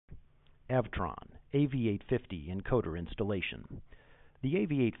Avtron AV850 Encoder installation. The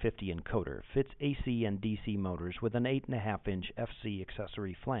AV850 Encoder fits AC and DC motors with an 8.5-inch FC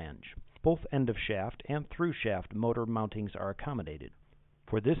accessory flange. Both end-of-shaft and through-shaft motor mountings are accommodated.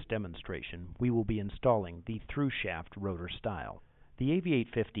 For this demonstration, we will be installing the through-shaft rotor style. The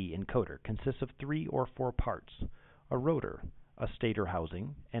AV850 Encoder consists of 3 or 4 parts: a rotor, a stator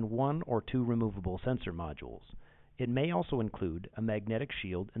housing, and 1 or 2 removable sensor modules. It may also include a magnetic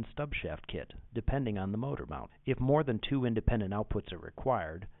shield and stub shaft kit, depending on the motor mount. If more than 2 independent outputs are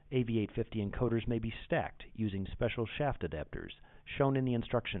required, AV850 encoders may be stacked using special shaft adapters, shown in the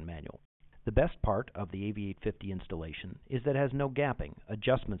instruction manual. The best part of the AV850 installation is that it has no gapping,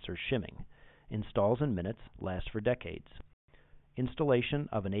 adjustments, or shimming. Installs in minutes, lasts for decades. Installation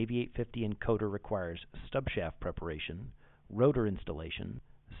of an AV850 encoder requires stub shaft preparation, rotor installation,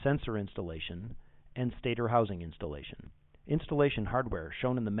 sensor installation, and stator housing installation. Installation hardware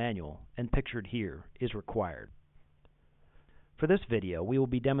shown in the manual and pictured here is required. For this video, we will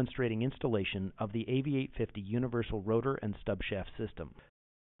be demonstrating installation of the AV850 universal rotor and stub shaft system.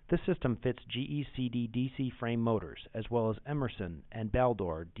 This system fits GE/CD DC frame motors as well as Emerson and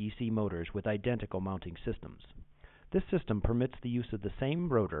Baldor DC motors with identical mounting systems. This system permits the use of the same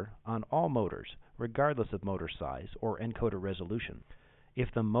rotor on all motors, regardless of motor size or encoder resolution.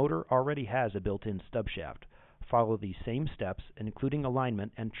 If the motor already has a built-in stub shaft, follow these same steps, including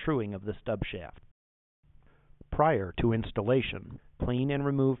alignment and truing of the stub shaft. Prior to installation, clean and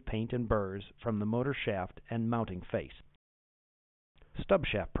remove paint and burrs from the motor shaft and mounting face. Stub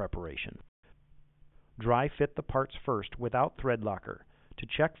shaft preparation. Dry fit the parts first without thread locker to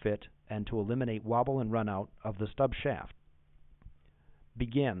check fit and to eliminate wobble and run out of the stub shaft.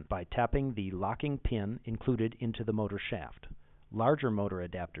 Begin by tapping the locking pin included into the motor shaft. Larger motor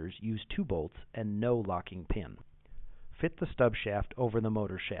adapters use 2 bolts and no locking pin. Fit the stub shaft over the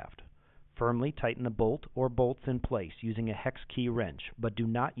motor shaft. Firmly tighten a bolt or bolts in place using a hex key wrench, but do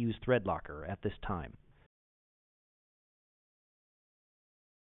not use thread locker at this time.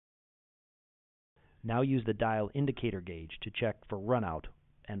 Now use the dial indicator gauge to check for runout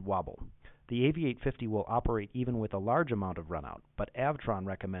and wobble. The AV850 will operate even with a large amount of runout, but Avtron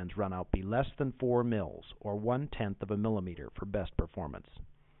recommends runout be less than 4 mils, or 1/10 of a millimeter, for best performance.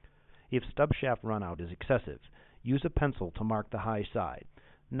 If stub shaft runout is excessive, use a pencil to mark the high side.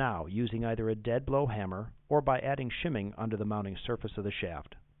 Now, using either a dead blow hammer or by adding shimming under the mounting surface of the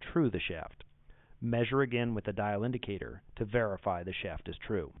shaft, true the shaft. Measure again with the dial indicator to verify the shaft is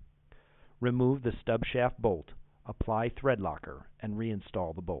true. Remove the stub shaft bolt, apply thread locker, and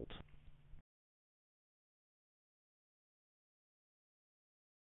reinstall the bolt.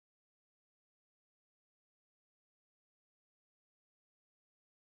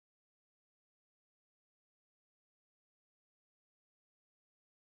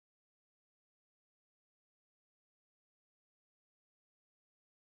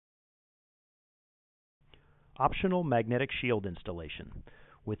 Optional magnetic shield installation.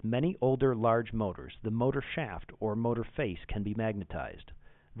 With many older large motors, the motor shaft or motor face can be magnetized.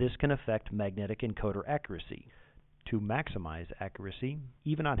 This can affect magnetic encoder accuracy. To maximize accuracy,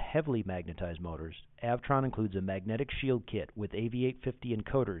 even on heavily magnetized motors, Avtron includes a magnetic shield kit with AV850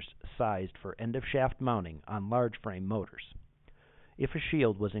 encoders sized for end-of-shaft mounting on large frame motors. If a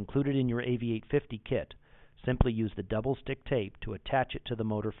shield was included in your AV850 kit, simply use the double stick tape to attach it to the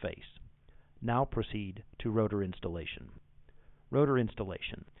motor face. Now proceed to rotor installation. Rotor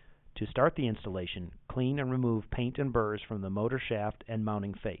installation. To start the installation, clean and remove paint and burrs from the motor shaft and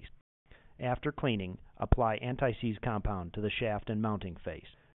mounting face. After cleaning, apply anti-seize compound to the shaft and mounting face.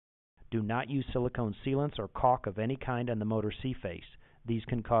 Do not use silicone sealants or caulk of any kind on the motor C-face. These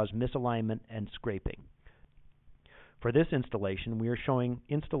can cause misalignment and scraping. For this installation, we are showing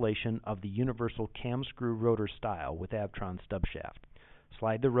installation of the universal cam screw rotor style with Avtron stub shaft.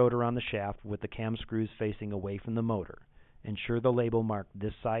 Slide the rotor on the shaft with the cam screws facing away from the motor. Ensure the label marked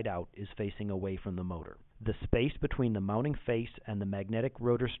 "this side out" is facing away from the motor. The space between the mounting face and the magnetic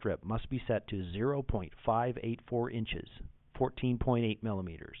rotor strip must be set to 0.584 inches, 14.8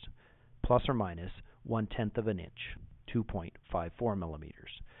 millimeters, plus or minus 1/10 of an inch, 2.54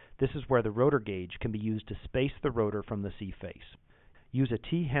 millimeters. This is where the rotor gauge can be used to space the rotor from the C-face. Use a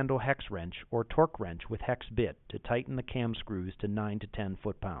T-handle hex wrench or torque wrench with hex bit to tighten the cam screws to 9 to 10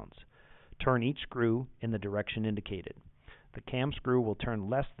 foot-pounds. Turn each screw in the direction indicated. The cam screw will turn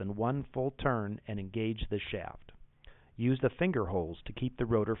less than 1 full turn and engage the shaft. Use the finger holes to keep the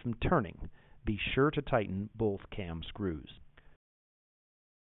rotor from turning. Be sure to tighten both cam screws.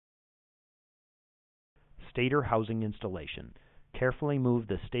 Stator housing installation. Carefully move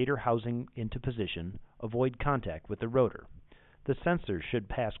the stator housing into position. Avoid contact with the rotor. the sensors should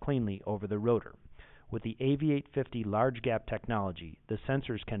pass cleanly over the rotor. With the AV850 large gap technology, the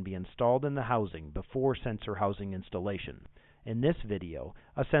sensors can be installed in the housing before sensor housing installation. In this video,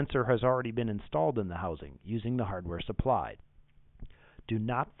 a sensor has already been installed in the housing using the hardware supplied. Do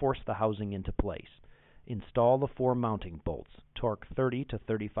not force the housing into place. Install the 4 mounting bolts, torque 30 to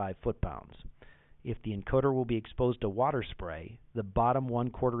 35 foot-pounds. If the encoder will be exposed to water spray, the bottom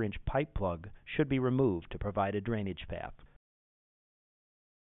 1/4 inch pipe plug should be removed to provide a drainage path.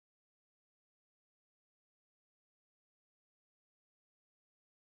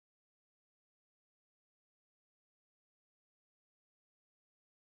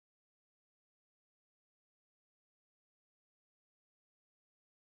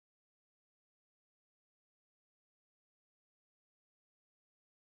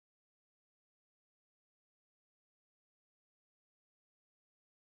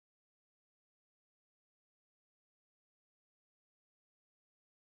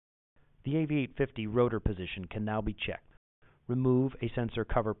 The AV850 rotor position can now be checked. Remove a sensor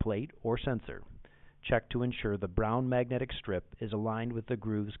cover plate or sensor. Check to ensure the brown magnetic strip is aligned with the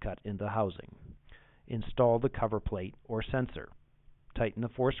grooves cut in the housing. Install the cover plate or sensor. Tighten the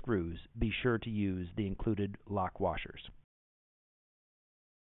 4 screws. Be sure to use the included lock washers.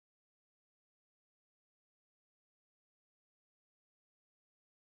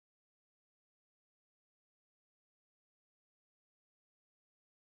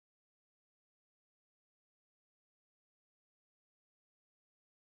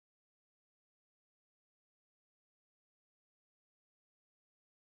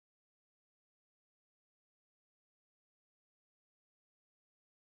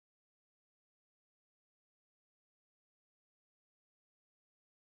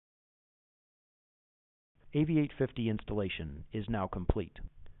 AV850 installation is now complete.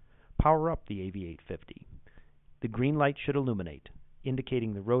 Power up the AV850. The green light should illuminate,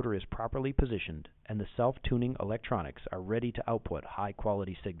 indicating the rotor is properly positioned and the self-tuning electronics are ready to output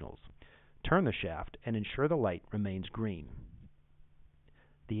high-quality signals. Turn the shaft and ensure the light remains green.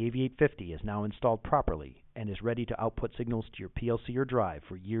 The AV850 is now installed properly and is ready to output signals to your PLC or drive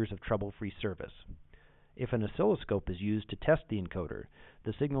for years of trouble-free service. If an oscilloscope is used to test the encoder,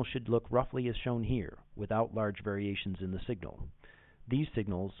 the signal should look roughly as shown here, without large variations in the signal. These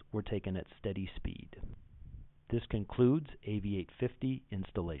signals were taken at steady speed. This concludes AV850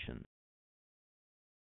 installation.